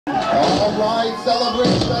Alright,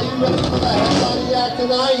 celebration, are you ready for the headlining act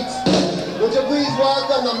tonight? Would you please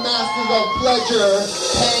welcome the masters of pleasure,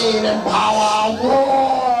 pain, and power,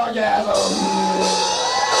 Wargasm!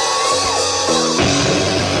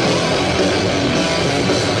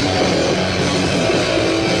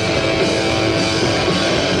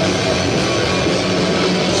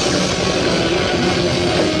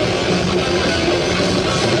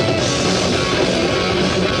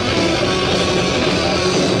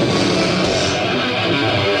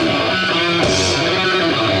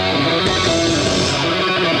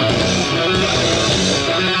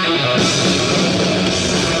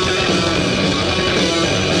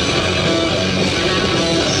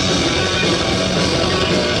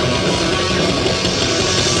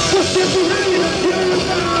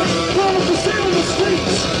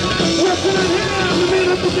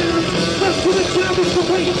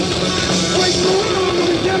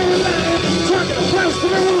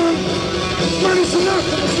 Money's enough,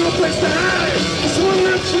 and there's no place to hide. It's one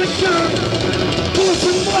naturally come. Bullets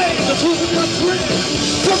and blades, the tools of your dream.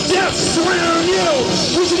 Tough death surround you.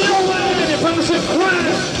 Losing your way, and you're punishing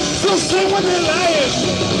crime. Still stay when they're lying.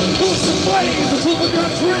 Bullets and blades, the tools of your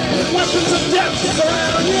dream. Weapons of death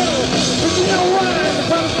surround you. Losing your way, and you're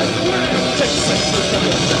punishing crime. Take 6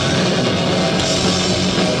 to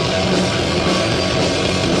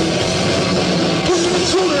women and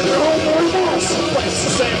children, they're home no remorse. Place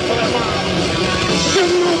the same for their mom. Give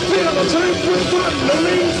them no fear, no time for fun, no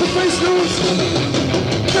names to face, no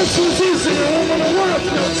this was easy, a woman of worth,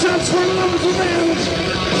 no chance for another's revenge.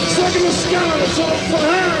 Slugging the sky, it's all for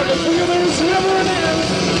her, but for you there's never an end.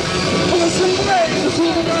 Bullets and blades, the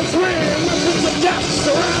tools of God's reign, weapons of death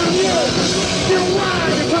surround you. You're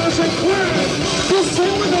wide, you're punishing crime, you'll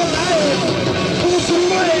sing with their life. Bullets and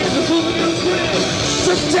blades, the tools of God's reign,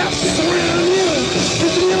 tough death surround you.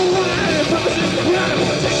 You're wide, you're punishing crime,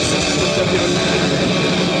 take 6 of your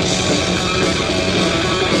life.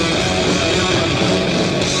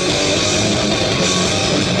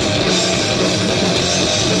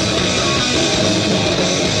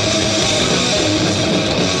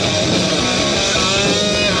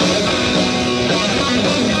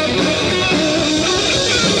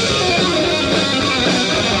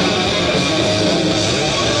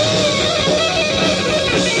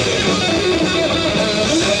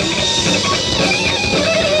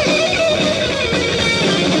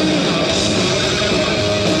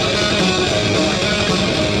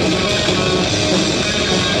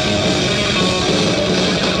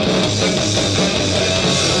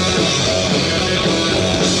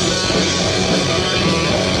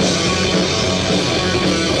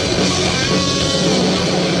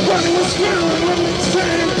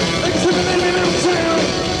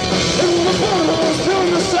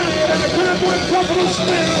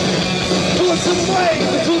 Bullets and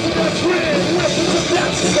blades, the tools of your trade, weapons of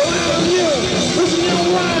death surround you. Losing your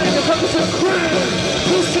line, your purpose of crime,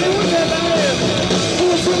 you'll stay with their life.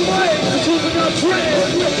 Bullets and blades, the tools of your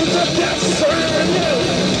trade, weapons of death surround you.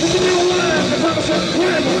 Losing your line, your purpose of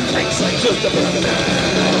crime, it takes like just about an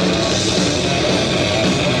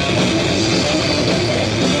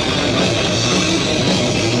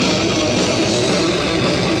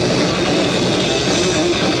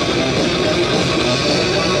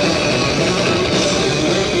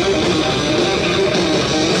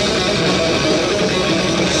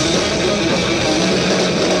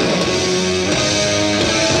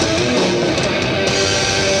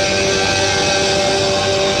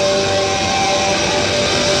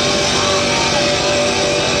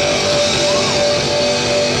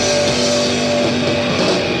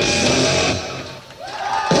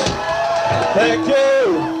Thank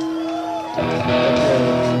you.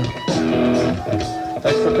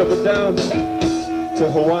 Thanks for coming down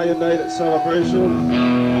to Hawaiian Night at Celebration.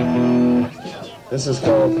 This is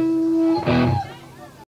called